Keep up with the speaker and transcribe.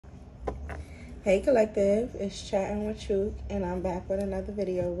Hey collective, it's Chatting with Truth, and I'm back with another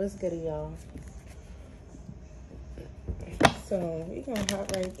video. What's good, y'all? So we're gonna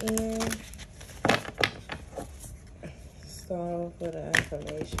hop right in. Start off with an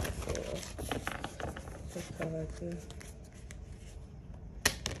information for the collective.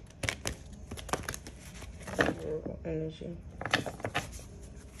 Energy.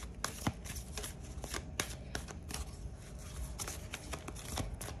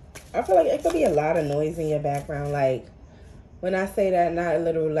 I feel like it could be a lot of noise in your background. Like, when I say that, not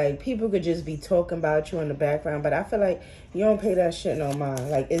literal, like, people could just be talking about you in the background, but I feel like you don't pay that shit no mind.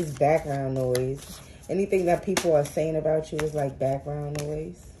 Like, it's background noise. Anything that people are saying about you is like background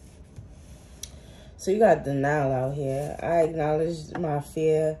noise. So you got denial out here. I acknowledge my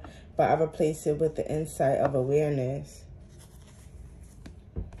fear, but I replace it with the insight of awareness.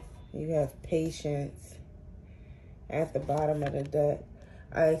 You have patience at the bottom of the deck.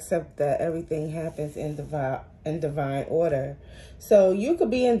 I accept that everything happens in divine order. So you could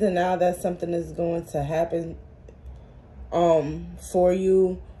be in denial that something is going to happen for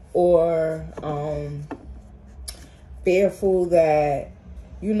you, or fearful that,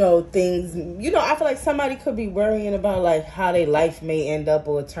 you know, things, you know, I feel like somebody could be worrying about like how their life may end up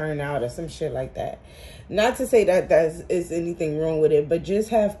or turn out or some shit like that. Not to say that is anything wrong with it, but just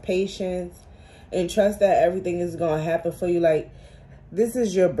have patience and trust that everything is going to happen for you. Like, this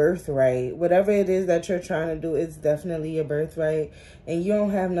is your birthright. Whatever it is that you're trying to do, it's definitely your birthright. And you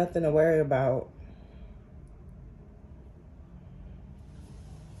don't have nothing to worry about.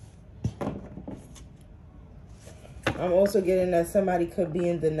 I'm also getting that somebody could be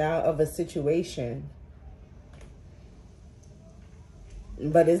in denial of a situation.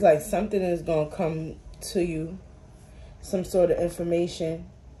 But it's like something is going to come to you. Some sort of information.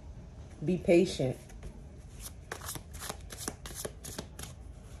 Be patient.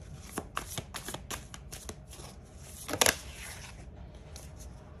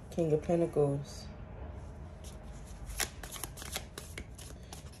 King of Pentacles.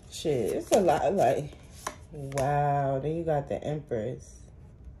 Shit, it's a lot. Like, wow. Then you got the Empress.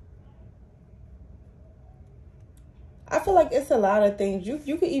 I feel like it's a lot of things. You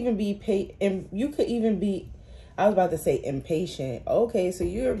could even be I was about to say impatient. Okay, so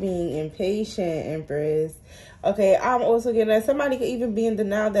you're being impatient, Empress. Okay, I'm also getting that somebody could even be in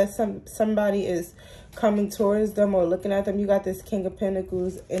denial that somebody is coming towards them or looking at them. You got this King of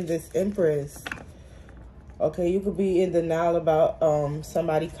Pentacles and this Empress. Okay, you could be in denial about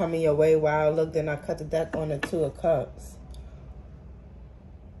somebody coming your way. Wow, look, then I cut the deck on the Two of Cups.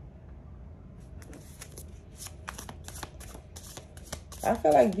 I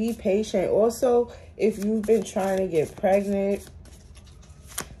feel like be patient. Also, if you've been trying to get pregnant,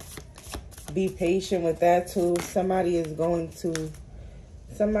 be patient with that too.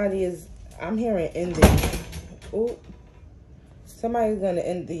 I'm hearing ending. Ooh. Somebody's going to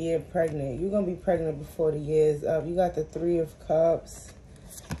end the year pregnant. You're going to be pregnant before the year is up. You got the Three of Cups,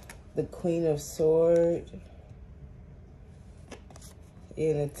 the Queen of Swords,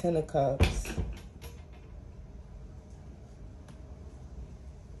 and the Ten of Cups.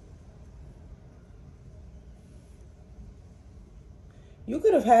 You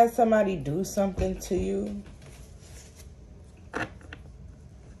could have had somebody do something to you.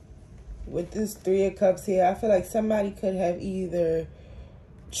 With this Three of Cups here, I feel like somebody could have either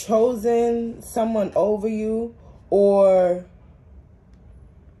chosen someone over you, or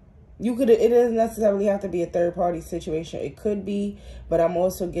you could, it doesn't necessarily have to be a third party situation. It could be, but I'm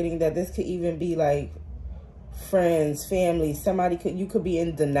also getting that this could even be like friends, family. You could be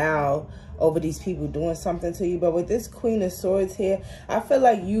in denial over these people doing something to you. But with this Queen of Swords here, I feel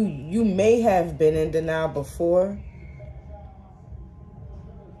like you may have been in denial before.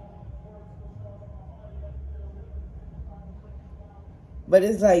 But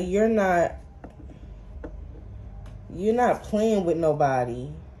it's like you're not playing with nobody.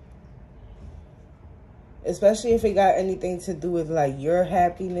 Especially if it got anything to do with like your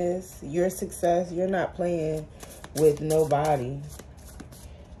happiness, your success. You're not playing with nobody.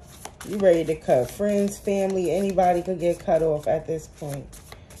 You ready to cut friends, family, anybody could get cut off at this point.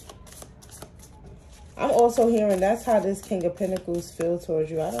 I'm also hearing that's how this King of Pentacles feels towards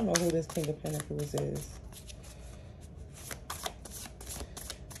you. I don't know who this King of Pentacles is.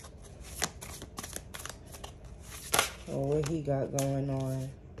 Or what he got going on.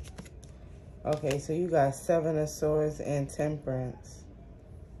 Okay, so you got Seven of Swords and Temperance.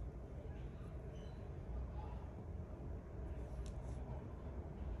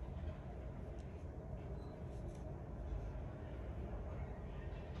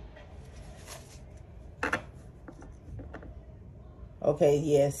 Okay,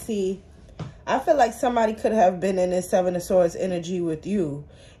 yeah, see, I feel like somebody could have been in this Seven of Swords energy with you.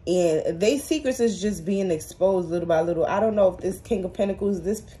 And they secrets is just being exposed little by little. I don't know if this King of Pentacles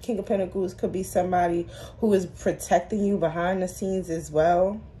could be somebody who is protecting you behind the scenes as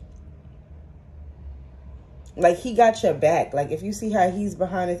well. Like, he got your back. Like, if you see how he's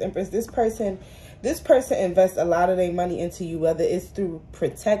behind his Empress, this person invests a lot of their money into you, whether it's through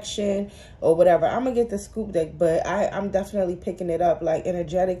protection or whatever. I'm going to get the scoop deck, but I'm definitely picking it up. Like,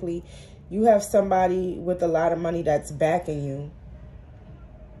 energetically, you have somebody with a lot of money that's backing you.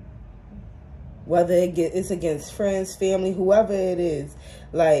 Whether it's against friends, family, whoever it is.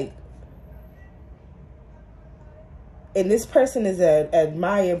 Like, and this person is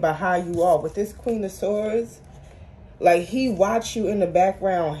admired by how you are. With this Queen of Swords, like, he watch you in the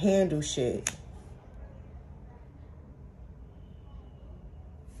background handle shit.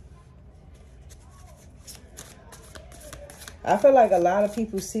 I feel like a lot of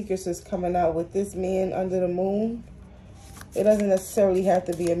people's secrets is coming out with this man under the moon. It doesn't necessarily have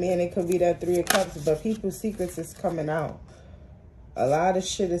to be a man. It could be that Three of Cups. But people's secrets is coming out. A lot of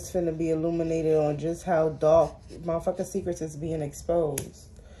shit is finna be illuminated on just how dark motherfucking secrets is being exposed.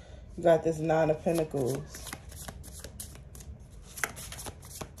 You got this Nine of Pentacles.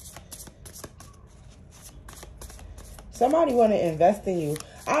 Somebody want to invest in you.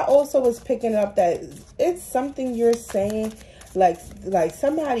 I also was picking up that it's something you're saying. Like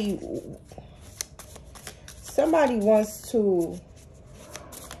somebody wants to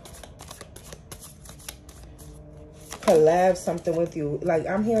collab something with you. Like,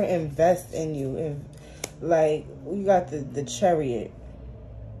 I'm hearing invest in you. And like, we got the Chariot.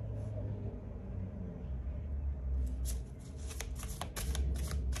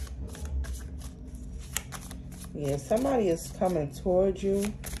 Yeah, somebody is coming towards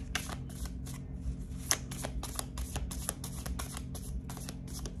you.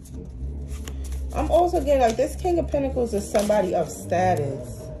 I'm also getting, like, this King of Pentacles is somebody of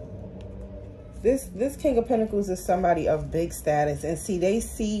status. This King of Pentacles is somebody of big status. And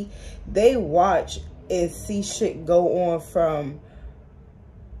see, they watch and see shit go on from,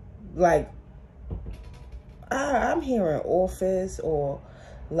 like, I'm hearing office or,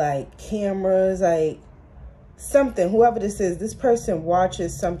 like, cameras, like, something. Whoever this is, this person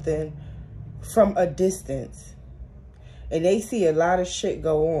watches something from a distance. And they see a lot of shit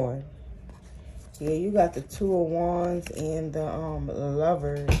go on. Yeah, you got the Two of Wands and the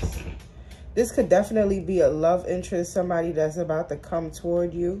Lovers. This could definitely be a love interest, somebody that's about to come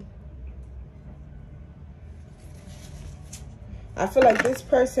toward you. I feel like this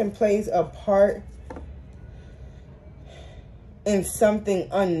person plays a part in something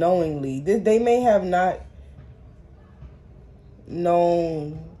unknowingly. They may have not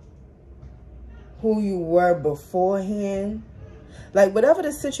known who you were beforehand. Like, whatever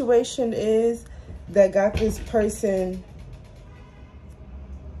the situation is that got this person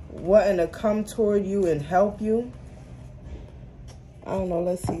wanting to come toward you and help you. I don't know.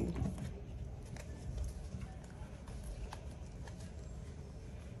 Let's see.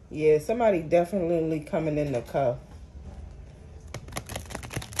 Yeah, somebody definitely coming in the cuff.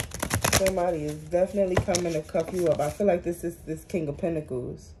 Somebody is definitely coming to cuff you up. I feel like this is this King of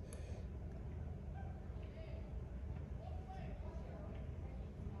Pentacles.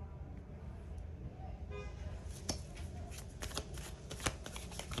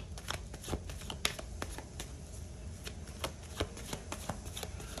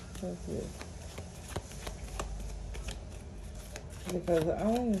 That's it. Because I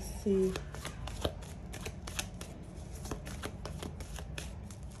want to see.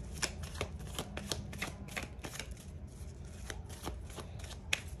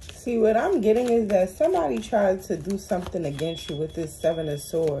 See, what I'm getting is that somebody tried to do something against you with this Seven of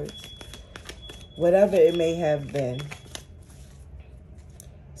Swords. Whatever it may have been.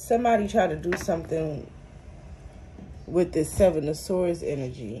 Somebody tried to do something with this Seven of Swords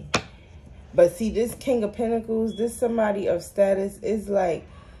energy. But see, this King of Pentacles, this somebody of status, is like,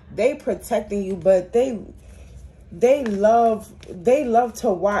 they protecting you, but they love to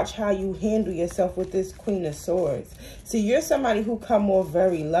watch how you handle yourself with this Queen of Swords. See, you're somebody who come off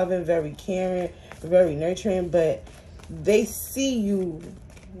very loving, very caring, very nurturing, but they see you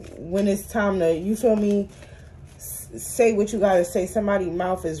when it's time to, you feel me, say what you gotta say. Somebody's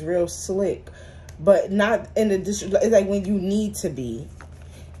mouth is real slick, but not in the disrespect. It's like when you need to be.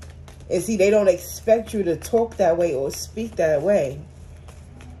 And see, they don't expect you to talk that way or speak that way.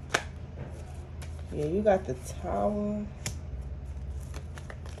 Yeah, you got the Tower.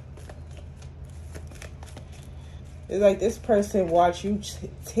 It's like this person watch you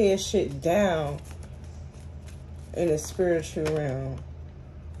tear shit down in the spiritual realm.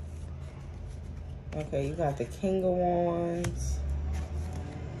 Okay, you got the King of Wands,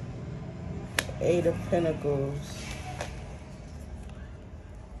 Eight of Pentacles,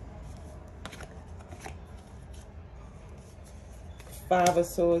 Five of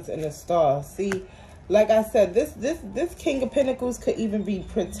Swords, and the Star. See, like I said, this King of Pentacles could even be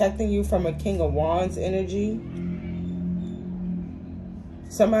protecting you from a King of Wands energy.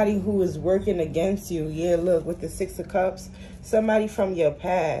 Somebody who is working against you. Yeah, look, with the Six of Cups. Somebody from your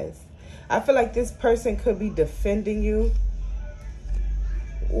past. I feel like this person could be defending you.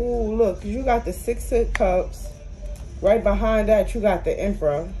 Ooh, look, you got the Six of Cups. Right behind that, you got the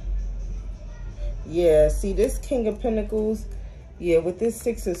Emperor. Yeah, see, this King of Pentacles. Yeah, with this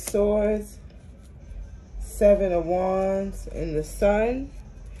Six of Swords, Seven of Wands, and the Sun.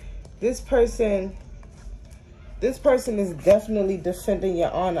 This person is definitely defending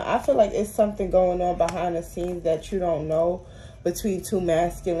your honor. I feel like it's something going on behind the scenes that you don't know between two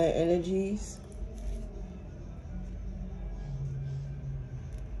masculine energies.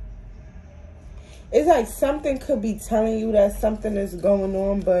 It's like something could be telling you that something is going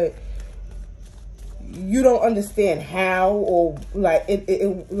on, but you don't understand how, or like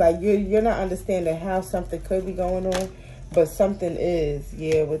like you're not understanding how something could be going on, but something is.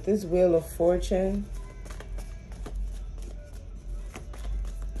 Yeah, with this Wheel of Fortune.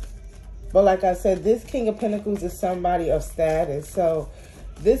 But like I said, this King of Pentacles is somebody of status. So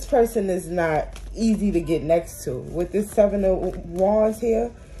this person is not easy to get next to. With this Seven of Wands here,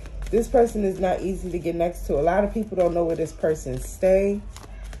 this person is not easy to get next to. A lot of people don't know where this person stay.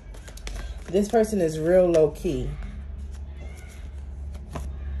 This person is real low-key.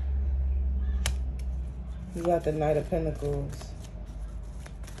 You got the Knight of Pentacles.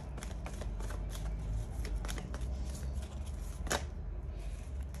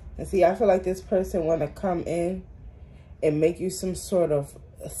 And see, I feel like this person want to come in and make you some sort of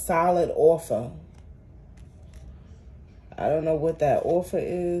solid offer. I don't know what that offer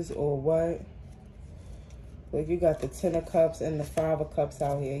is or what. But you got the Ten of Cups and the Five of Cups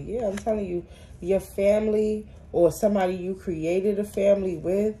out here. Yeah, I'm telling you, your family or somebody you created a family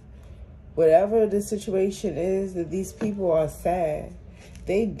with, whatever the situation is, that these people are sad.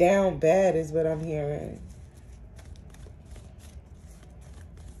 They down bad is what I'm hearing.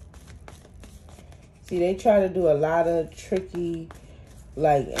 See, they try to do a lot of tricky,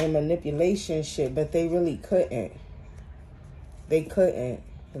 like, and manipulation shit, but they really couldn't. They couldn't.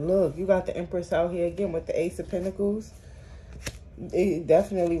 Look, you got the Empress out here again with the Ace of Pentacles. It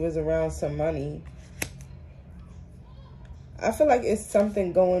definitely was around some money. I feel like it's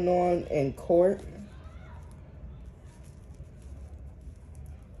something going on in court.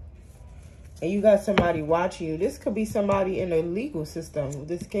 And you got somebody watching you. This could be somebody in the legal system.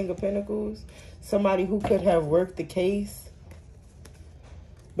 This King of Pentacles. Somebody who could have worked the case.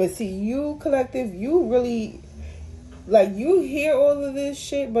 But see, you, collective, you really, like, you hear all of this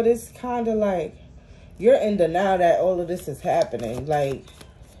shit, but it's kind of like you're in denial that all of this is happening. Like,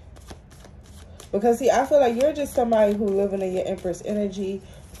 because see, I feel like you're just somebody who living in your Empress energy,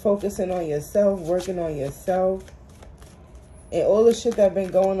 focusing on yourself, working on yourself. And all the shit that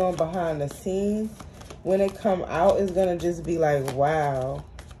been going on behind the scenes, when it come out, is going to just be like, wow.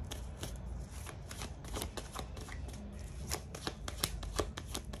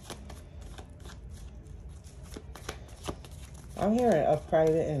 I'm hearing a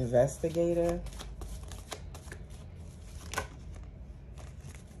private investigator.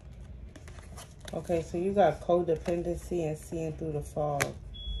 Okay, so you got codependency and seeing through the fog.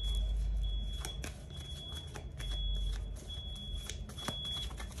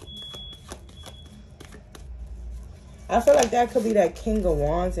 I feel like that could be that King of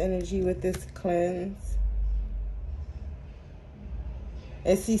Wands energy with this cleanse.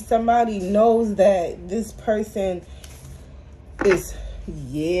 And see, somebody knows that this person is,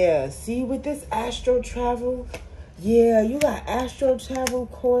 yeah. See, with this astral travel, yeah, you got astral travel,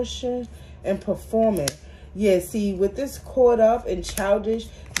 caution, and performing. Yeah, see, with this caught up and childish,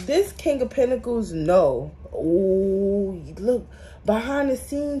 this King of Pentacles, no. Ooh, look, behind the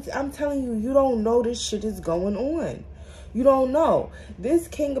scenes, I'm telling you, you don't know this shit is going on. You don't know. This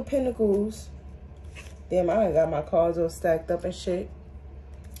King of Pentacles, damn, I ain't got my cards all stacked up and shit.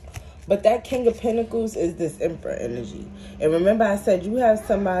 But that King of Pentacles is this Emperor energy. And remember I said you have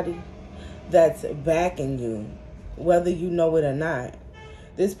somebody that's backing you, whether you know it or not.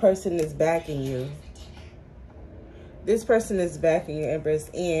 This person is backing you. This person is backing you, Empress.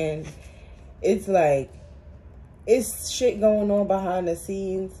 And it's like, it's shit going on behind the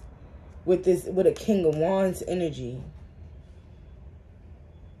scenes with this, with a King of Wands energy.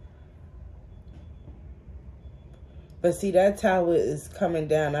 But see, that tower is coming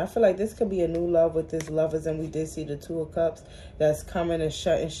down. I feel like this could be a new love with this Lovers, and we did see the Two of Cups that's coming and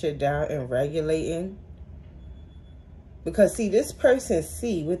shutting shit down and regulating. Because see, this person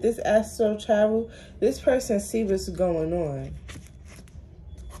see, with this astral travel, this person see what's going on.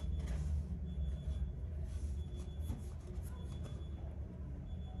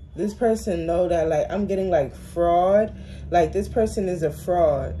 This person know that, like, I'm getting, like, fraud. Like, this person is a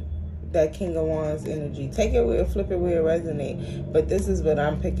fraud. That King of Wands energy. Take it where, flip it where it resonates. But this is what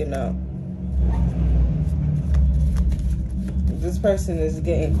I'm picking up. This person is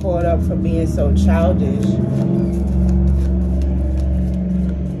getting caught up for being so childish.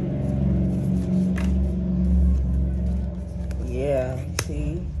 Yeah,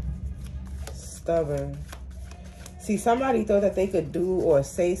 see? Stubborn. See, somebody thought that they could do or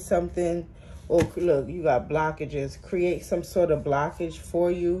say something. Or, look, you got blockages. Create some sort of blockage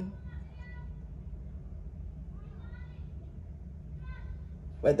for you.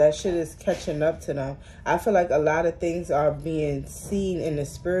 But that shit is catching up to them. I feel like a lot of things are being seen in the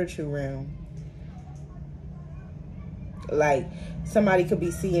spiritual realm. Like, somebody could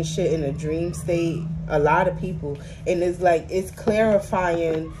be seeing shit in a dream state. A lot of people. And it's like, it's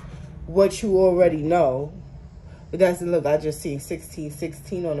clarifying what you already know. But that's, look, I just seen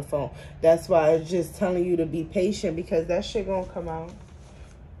 1616 on the phone. That's why it's just telling you to be patient, because that shit gonna come out.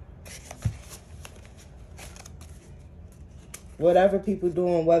 Whatever people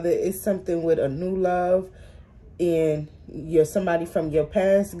doing, whether it's something with a new love and you're somebody from your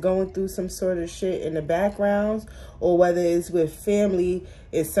past going through some sort of shit in the backgrounds, or whether it's with family,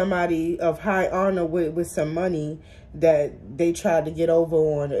 it's somebody of high honor with some money that they tried to get over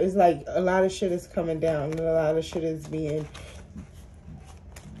on. It's like a lot of shit is coming down and a lot of shit is being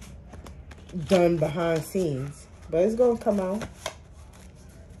done behind scenes. But it's going to come out.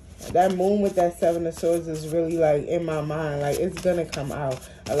 That moon with that Seven of Swords is really, like, in my mind. Like, it's going to come out.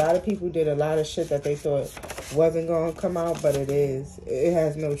 A lot of people did a lot of shit that they thought wasn't going to come out, but it is. It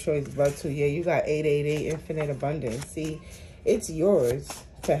has no choice but to. Yeah, you got 888, infinite abundance. See, it's yours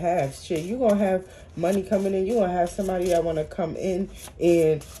to have. Shit, you're going to have money coming in. You're going to have somebody that want to come in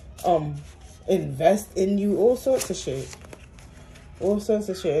and invest in you. All sorts of shit. All sorts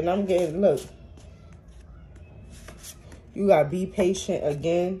of shit. And I'm getting, look. You got to be patient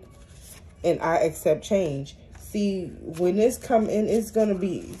again. And I accept change. See, when this come in, it's going to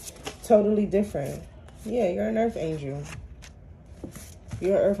be totally different. Yeah, you're an earth angel.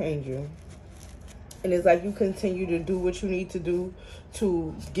 You're an earth angel. And it's like you continue to do what you need to do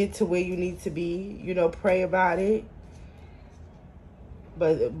to get to where you need to be. You know, pray about it.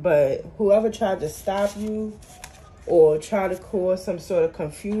 But whoever tried to stop you or try to cause some sort of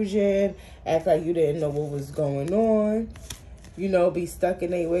confusion, act like you didn't know what was going on, you know, be stuck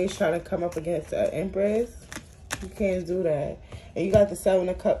in their ways trying to come up against an Empress. You can't do that. And you got the Seven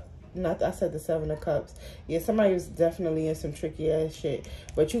of Cups. I said the Seven of Cups. Yeah, somebody was definitely in some tricky ass shit.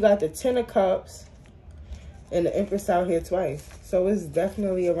 But you got the Ten of Cups and the Empress out here twice. So it's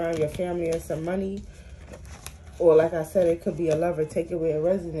definitely around your family and some money. Or like I said, it could be a lover. Take it where it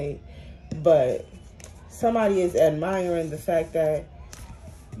resonates. But somebody is admiring the fact that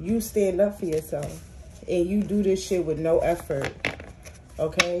you stand up for yourself. And you do this shit with no effort.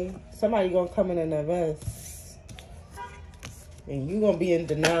 Okay? Somebody gonna come in and invest. And you gonna be in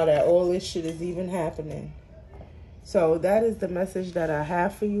denial that all this shit is even happening. So that is the message that I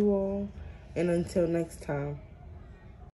have for you all. And until next time.